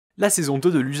La saison 2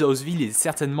 de Osville est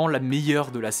certainement la meilleure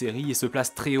de la série et se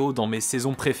place très haut dans mes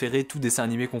saisons préférées, tout dessin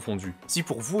animé confondu. Si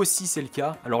pour vous aussi c'est le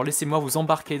cas, alors laissez-moi vous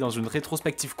embarquer dans une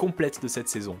rétrospective complète de cette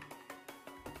saison.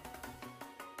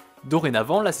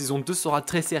 Dorénavant, la saison 2 sera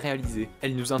très sérialisée.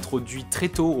 Elle nous introduit très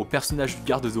tôt au personnage du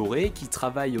garde doré qui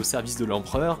travaille au service de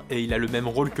l'empereur et il a le même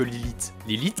rôle que Lilith.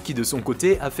 Lilith qui de son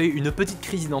côté a fait une petite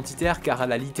crise identitaire car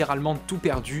elle a littéralement tout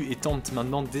perdu et tente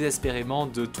maintenant désespérément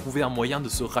de trouver un moyen de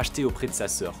se racheter auprès de sa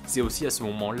sœur. C'est aussi à ce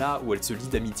moment-là où elle se lie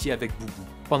d'amitié avec Boubou.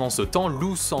 Pendant ce temps,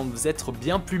 Lou semble être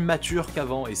bien plus mature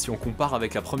qu'avant et si on compare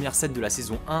avec la première scène de la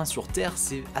saison 1 sur Terre,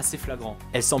 c'est assez flagrant.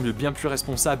 Elle semble bien plus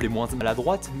responsable et moins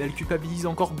maladroite, mais elle culpabilise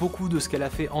encore beaucoup de ce qu'elle a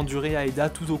fait endurer à Eda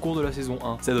tout au cours de la saison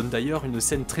 1. Ça donne d'ailleurs une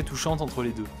scène très touchante entre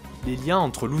les deux. Les liens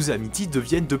entre Luz et Amity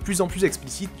deviennent de plus en plus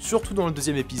explicites, surtout dans le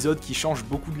deuxième épisode qui change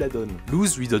beaucoup de la donne.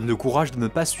 Luz lui donne le courage de ne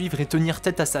pas suivre et tenir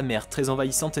tête à sa mère, très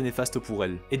envahissante et néfaste pour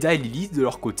elle. Eda et Lilith, de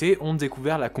leur côté, ont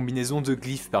découvert la combinaison de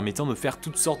glyphes permettant de faire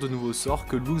toutes sortes de nouveaux sorts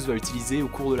que Luz va utiliser au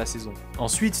cours de la saison.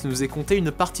 Ensuite, nous est conté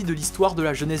une partie de l'histoire de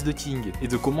la jeunesse de King, et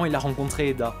de comment il a rencontré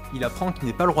Eda. Il apprend qu'il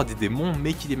n'est pas le roi des démons,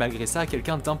 mais qu'il est malgré ça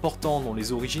quelqu'un d'important, dont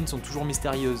les origines sont toujours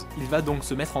mystérieuses. Il va donc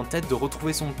se mettre en tête de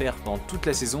retrouver son père. Pendant toute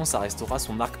la saison, ça restera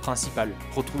son arc principal,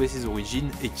 retrouver ses origines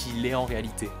et qui il est en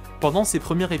réalité. Pendant ces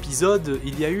premiers épisodes,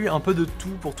 il y a eu un peu de tout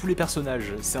pour tous les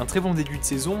personnages. C'est un très bon début de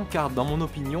saison car dans mon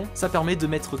opinion, ça permet de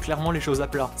mettre clairement les choses à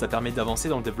plat. Ça permet d'avancer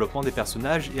dans le développement des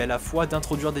personnages et à la fois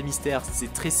d'introduire des mystères.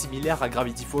 C'est très similaire à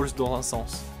Gravity Falls dans un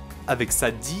sens. Avec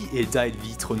Sadie, Eda et le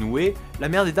vite renouée, la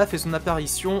mère d'Eda fait son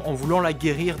apparition en voulant la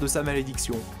guérir de sa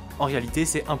malédiction. En réalité,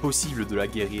 c'est impossible de la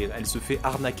guérir, elle se fait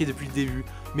arnaquer depuis le début,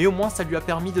 mais au moins ça lui a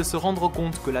permis de se rendre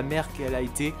compte que la mère qu'elle a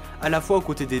été, à la fois aux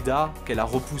côtés d'Eda, qu'elle a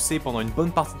repoussée pendant une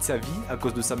bonne partie de sa vie à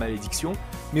cause de sa malédiction,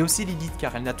 mais aussi Lilith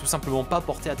car elle n'a tout simplement pas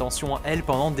porté attention à elle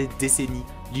pendant des décennies.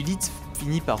 Lilith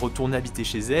finit par retourner habiter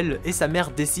chez elle, et sa mère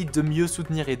décide de mieux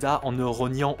soutenir Eda en ne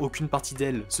reniant aucune partie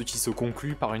d'elle, ce qui se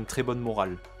conclut par une très bonne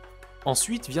morale.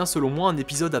 Ensuite vient selon moi un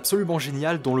épisode absolument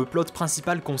génial dont le plot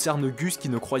principal concerne Gus qui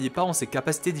ne croyait pas en ses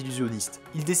capacités d'illusionniste.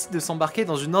 Il décide de s'embarquer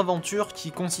dans une aventure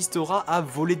qui consistera à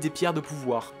voler des pierres de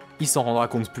pouvoir. Il s'en rendra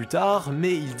compte plus tard,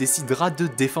 mais il décidera de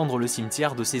défendre le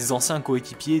cimetière de ses anciens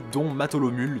coéquipiers dont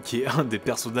Matolomule, qui est un des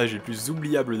personnages les plus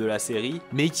oubliables de la série,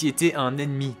 mais qui était un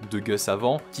ennemi de Gus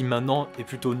avant, qui maintenant est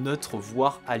plutôt neutre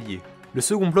voire allié. Le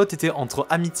second plot était entre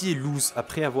Amity et Luz.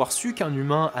 Après avoir su qu'un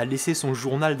humain a laissé son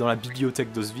journal dans la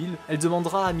bibliothèque d'Osville, elle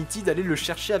demandera à Amity d'aller le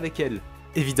chercher avec elle.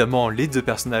 Évidemment, les deux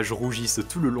personnages rougissent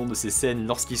tout le long de ces scènes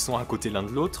lorsqu'ils sont à côté l'un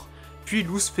de l'autre, puis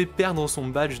Luz fait perdre son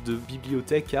badge de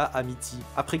bibliothèque à Amity.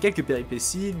 Après quelques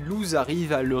péripéties, Luz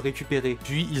arrive à le récupérer,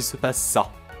 puis il se passe ça.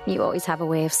 You always have a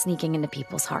way of sneaking into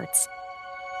people's hearts.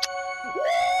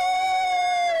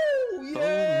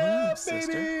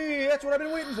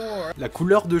 La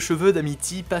couleur de cheveux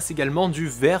d'Amity passe également du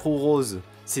vert au rose.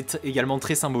 C'est également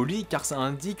très symbolique car ça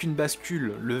indique une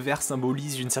bascule. Le vert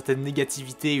symbolise une certaine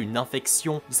négativité, une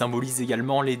infection. Il symbolise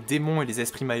également les démons et les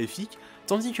esprits maléfiques,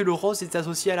 tandis que le rose est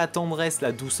associé à la tendresse,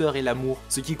 la douceur et l'amour,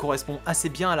 ce qui correspond assez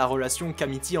bien à la relation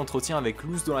qu'Amity entretient avec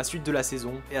Luz dans la suite de la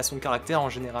saison, et à son caractère en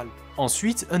général.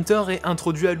 Ensuite, Hunter est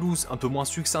introduit à Luz, un peu moins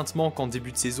succinctement qu'en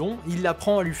début de saison. Il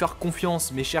apprend à lui faire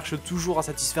confiance, mais cherche toujours à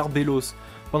satisfaire Belos.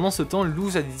 Pendant ce temps,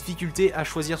 Luz a des difficultés à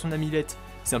choisir son amulette.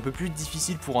 C'est un peu plus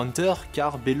difficile pour Hunter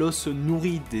car Belos se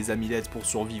nourrit des amulettes pour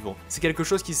survivre. C'est quelque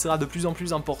chose qui sera de plus en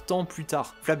plus important plus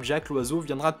tard. Flapjack, l'oiseau,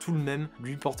 viendra tout de même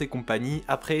lui porter compagnie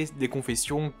après les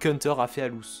confessions qu'Hunter a fait à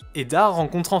Luz. Eda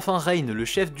rencontre enfin Rain, le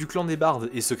chef du clan des bardes,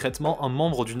 et secrètement un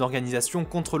membre d'une organisation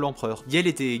contre l'empereur. Yel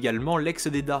était également l'ex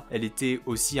d'Eda. Elle était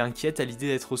aussi inquiète à l'idée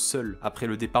d'être seule. Après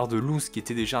le départ de Luz, qui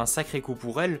était déjà un sacré coup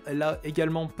pour elle, elle a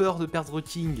également peur de perdre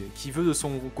King, qui veut de son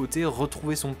côté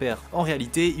retrouver son père. En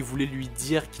réalité, il voulait lui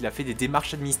dire qu'il a fait des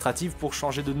démarches administratives pour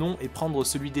changer de nom et prendre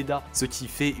celui d'Eda, ce qui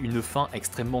fait une fin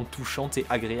extrêmement touchante et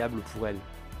agréable pour elle.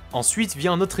 Ensuite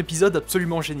vient un autre épisode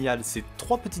absolument génial, c'est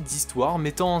 3 petites histoires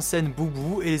mettant en scène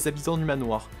Boubou et les habitants du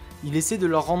manoir. Il essaie de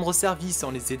leur rendre service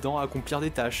en les aidant à accomplir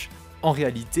des tâches. En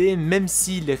réalité, même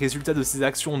si les résultats de ses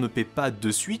actions ne paient pas de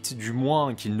suite, du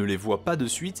moins qu'il ne les voit pas de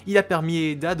suite, il a permis à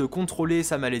Eda de contrôler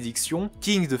sa malédiction,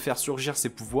 King de faire surgir ses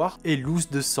pouvoirs, et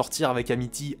Luz de sortir avec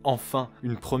Amity enfin,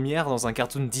 une première dans un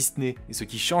cartoon Disney, et ce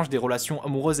qui change des relations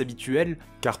amoureuses habituelles,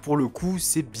 car pour le coup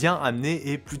c'est bien amené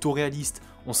et plutôt réaliste.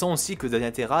 On sent aussi que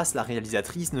Dania Terrace, la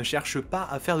réalisatrice, ne cherche pas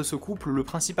à faire de ce couple le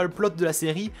principal plot de la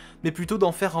série, mais plutôt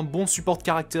d'en faire un bon support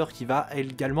character qui va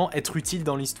également être utile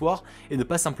dans l'histoire et ne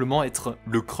pas simplement être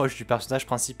le crush du personnage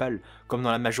principal, comme dans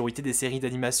la majorité des séries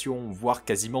d'animation, voire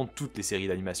quasiment toutes les séries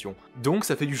d'animation. Donc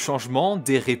ça fait du changement,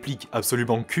 des répliques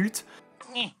absolument cultes,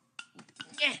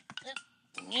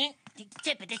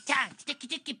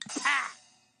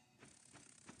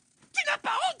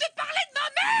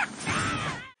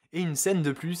 et une scène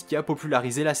de plus qui a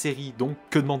popularisé la série, donc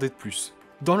que demander de plus.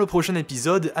 Dans le prochain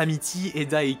épisode, Amity,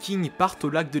 Eda et King partent au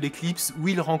lac de l'éclipse où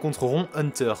ils rencontreront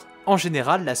Hunter. En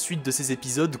général, la suite de ces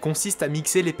épisodes consiste à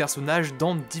mixer les personnages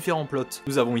dans différents plots.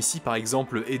 Nous avons ici par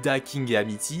exemple Eda, King et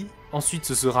Amity, ensuite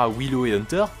ce sera Willow et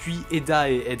Hunter, puis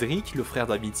Eda et Edric, le frère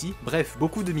d'Amity. Bref,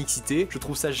 beaucoup de mixité, je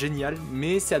trouve ça génial,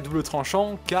 mais c'est à double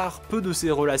tranchant car peu de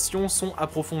ces relations sont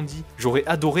approfondies. J'aurais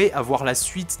adoré avoir la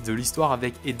suite de l'histoire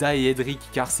avec Eda et Edric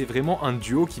car c'est vraiment un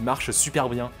duo qui marche super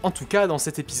bien. En tout cas, dans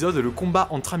cet épisode, le combat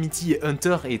entre Amity et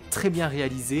Hunter est très bien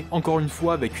réalisé, encore une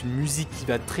fois avec une musique qui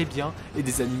va très bien et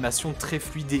des animations très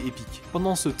fluides et épiques.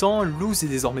 Pendant ce temps, Luz est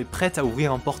désormais prête à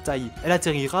ouvrir un portail. Elle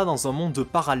atterrira dans un monde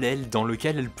parallèle dans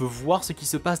lequel elle peut voir ce qui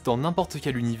se passe dans n'importe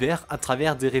quel univers à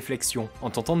travers des réflexions. En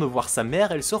tentant de voir sa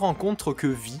mère, elle se rend compte que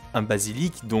Vi, un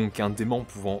basilic, donc un démon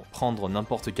pouvant prendre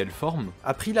n'importe quelle forme,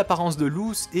 a pris l'apparence de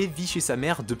Luz et vit chez sa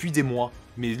mère depuis des mois.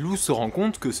 Mais Luz se rend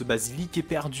compte que ce basilic est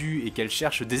perdu et qu'elle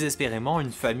cherche désespérément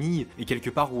une famille et quelque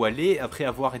part où aller après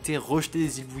avoir été rejetée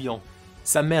des îles bouillantes.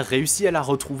 Sa mère réussit à la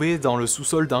retrouver dans le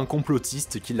sous-sol d'un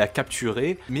complotiste qui l'a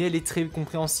capturée, mais elle est très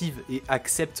compréhensive et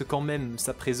accepte quand même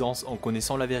sa présence en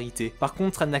connaissant la vérité. Par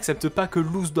contre, elle n'accepte pas que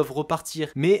Luz doive repartir,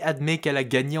 mais admet qu'elle a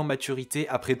gagné en maturité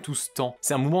après tout ce temps.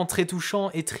 C'est un moment très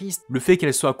touchant et triste. Le fait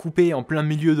qu'elle soit coupée en plein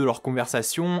milieu de leur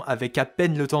conversation, avec à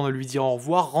peine le temps de lui dire au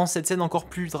revoir, rend cette scène encore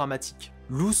plus dramatique.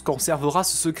 Luz conservera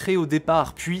ce secret au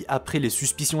départ, puis après les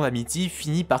suspicions d'Amity,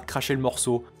 finit par cracher le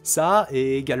morceau. Ça,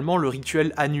 et également le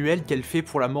rituel annuel qu'elle fait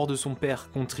pour la mort de son père,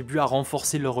 contribue à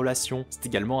renforcer leur relation. C'est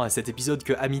également à cet épisode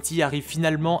que Amity arrive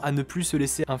finalement à ne plus se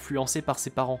laisser influencer par ses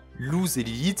parents. Luz et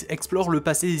Lilith explorent le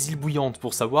passé des îles bouillantes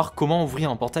pour savoir comment ouvrir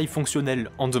un portail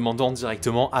fonctionnel, en demandant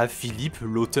directement à Philippe,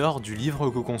 l'auteur du livre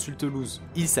que consulte Luz.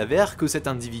 Il s'avère que cet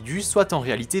individu soit en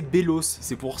réalité Belos,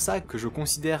 c'est pour ça que je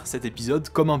considère cet épisode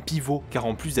comme un pivot, car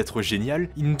en plus d'être génial,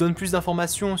 il nous donne plus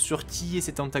d'informations sur qui est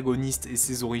cet antagoniste et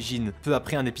ses origines. Peu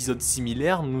après un épisode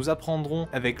similaire, nous apprendrons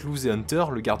avec Luz et Hunter,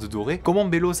 le garde doré, comment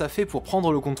Belos a fait pour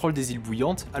prendre le contrôle des îles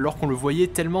bouillantes alors qu'on le voyait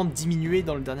tellement diminué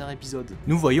dans le dernier épisode.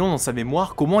 Nous voyons dans sa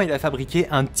mémoire comment il a fabriqué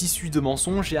un tissu de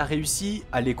mensonges et a réussi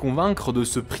à les convaincre de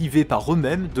se priver par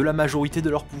eux-mêmes de la majorité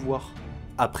de leurs pouvoirs.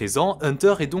 À présent,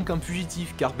 Hunter est donc un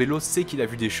fugitif car Belos sait qu'il a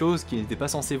vu des choses qu'il n'était pas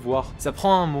censé voir. Ça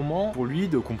prend un moment pour lui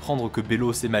de comprendre que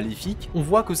Belos est maléfique. On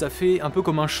voit que ça fait un peu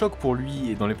comme un choc pour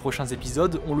lui et dans les prochains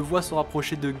épisodes, on le voit se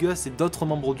rapprocher de Gus et d'autres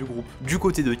membres du groupe. Du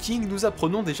côté de King, nous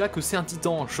apprenons déjà que c'est un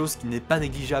titan, chose qui n'est pas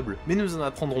négligeable. Mais nous en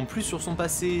apprendrons plus sur son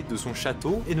passé, de son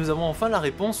château, et nous avons enfin la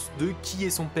réponse de qui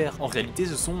est son père. En réalité,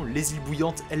 ce sont les îles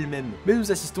bouillantes elles-mêmes. Mais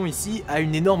nous assistons ici à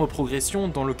une énorme progression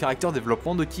dans le caractère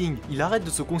développement de King. Il arrête de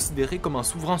se considérer comme un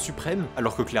souverain suprême,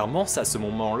 alors que clairement c'est à ce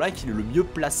moment-là qu'il est le mieux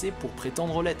placé pour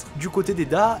prétendre l'être. Du côté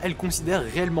d'Eda, elle considère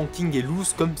réellement King et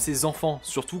Luz comme ses enfants,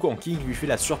 surtout quand King lui fait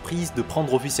la surprise de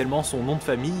prendre officiellement son nom de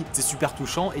famille. C'est super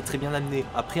touchant et très bien amené.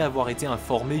 Après avoir été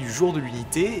informée du jour de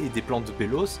l'unité et des plans de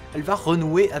Belos, elle va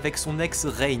renouer avec son ex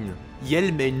Rain.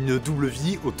 Yel mène une double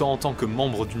vie, autant en tant que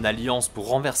membre d'une alliance pour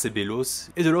renverser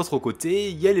Belos, et de l'autre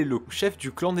côté, Yel est le chef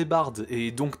du clan des bardes, et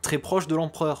donc très proche de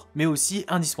l'empereur, mais aussi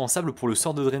indispensable pour le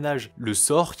sort de drainage, le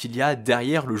sort qu'il y a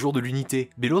derrière le jour de l'unité.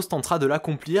 Belos tentera de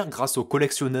l'accomplir grâce au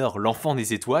collectionneur, l'enfant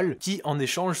des étoiles, qui en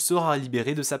échange sera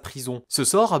libéré de sa prison. Ce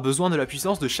sort a besoin de la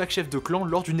puissance de chaque chef de clan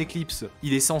lors d'une éclipse.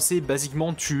 Il est censé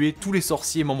basiquement tuer tous les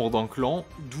sorciers membres d'un clan,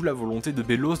 d'où la volonté de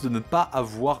Belos de ne pas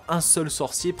avoir un seul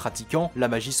sorcier pratiquant la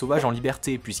magie sauvage en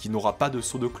liberté, puisqu'il n'aura pas de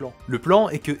sceau de clan. Le plan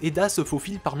est que Eda se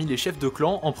faufile parmi les chefs de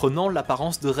clan en prenant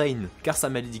l'apparence de Rain, car sa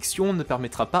malédiction ne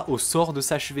permettra pas au sort de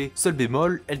s'achever. Seul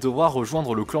bémol, elle devra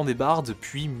rejoindre le clan des bardes,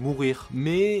 puis mourir.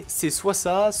 Mais c'est soit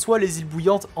ça, soit les îles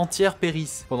bouillantes entières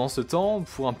périssent. Pendant ce temps,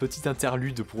 pour un petit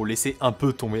interlude pour laisser un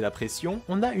peu tomber la pression,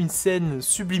 on a une scène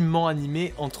sublimement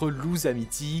animée entre Luz et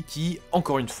Amity qui,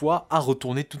 encore une fois, a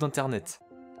retourné tout internet.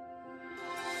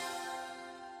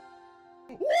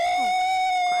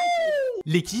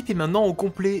 L'équipe est maintenant au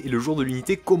complet et le jour de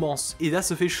l'unité commence. Eda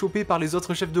se fait choper par les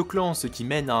autres chefs de clan, ce qui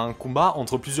mène à un combat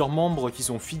entre plusieurs membres qui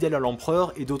sont fidèles à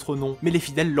l'empereur et d'autres non. Mais les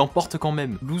fidèles l'emportent quand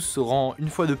même. Luz se rend une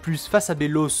fois de plus face à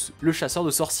Belos, le chasseur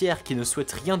de sorcières qui ne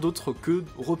souhaite rien d'autre que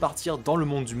repartir dans le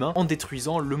monde humain en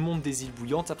détruisant le monde des îles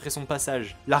bouillantes après son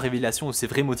passage. La révélation de ses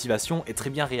vraies motivations est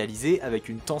très bien réalisée avec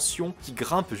une tension qui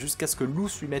grimpe jusqu'à ce que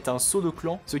Luz lui mette un sceau de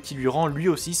clan, ce qui lui rend lui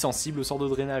aussi sensible au sort de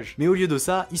drainage. Mais au lieu de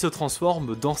ça, il se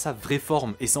transforme dans sa vraie forme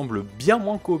forme et semble bien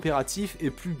moins coopératif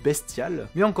et plus bestial.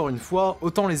 Mais encore une fois,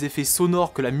 autant les effets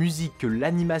sonores que la musique que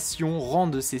l'animation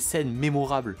rendent ces scènes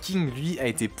mémorables. King lui a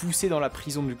été poussé dans la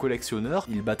prison du collectionneur,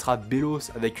 il battra Belos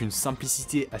avec une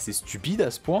simplicité assez stupide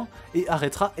à ce point, et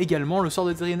arrêtera également le sort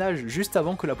de drainage juste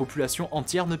avant que la population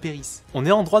entière ne périsse. On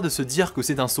est en droit de se dire que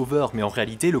c'est un sauveur, mais en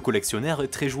réalité le collectionneur est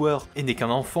très joueur, et n'est qu'un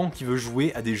enfant qui veut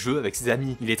jouer à des jeux avec ses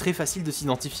amis. Il est très facile de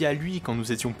s'identifier à lui quand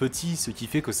nous étions petits, ce qui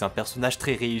fait que c'est un personnage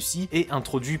très réussi et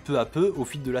introduit peu à peu au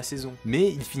fil de la saison. Mais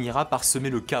il finira par semer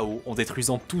le chaos en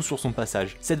détruisant tout sur son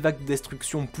passage. Cette vague de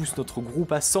destruction pousse notre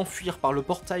groupe à s'enfuir par le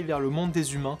portail vers le monde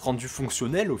des humains, rendu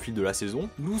fonctionnel au fil de la saison.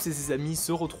 Luz et ses amis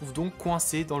se retrouvent donc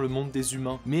coincés dans le monde des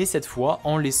humains, mais cette fois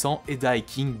en laissant Eda et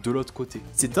King de l'autre côté.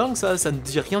 C'est dingue ça ne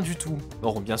dit rien du tout.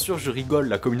 Bon, bien sûr je rigole,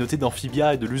 la communauté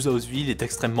d'Amphibia et de Luz à Osville est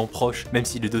extrêmement proche, même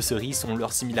si les deux séries ont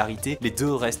leurs similarités, les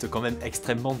deux restent quand même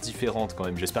extrêmement différentes quand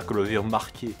même, j'espère que vous l'avez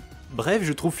remarqué. Bref,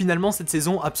 je trouve finalement cette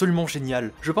saison absolument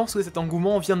géniale. Je pense que cet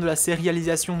engouement vient de la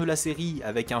sérialisation de la série,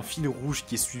 avec un fil rouge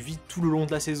qui est suivi tout le long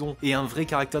de la saison, et un vrai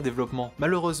caractère développement.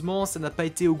 Malheureusement, ça n'a pas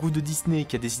été au goût de Disney,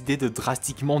 qui a décidé de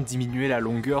drastiquement diminuer la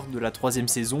longueur de la 3ème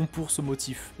saison pour ce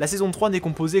motif. La saison 3 n'est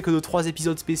composée que de 3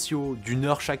 épisodes spéciaux, d'1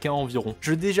 heure chacun environ.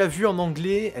 Je l'ai déjà vue en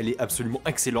anglais, elle est absolument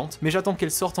excellente, mais j'attends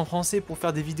qu'elle sorte en français pour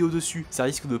faire des vidéos dessus. Ça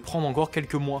risque de prendre encore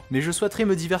quelques mois. Mais je souhaiterais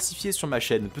me diversifier sur ma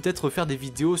chaîne, peut-être faire des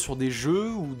vidéos sur des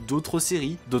jeux ou d'autres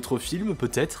séries, d'autres films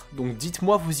peut-être, donc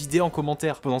dites-moi vos idées en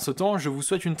commentaire. Pendant ce temps, je vous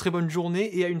souhaite une très bonne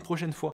journée et à une prochaine fois.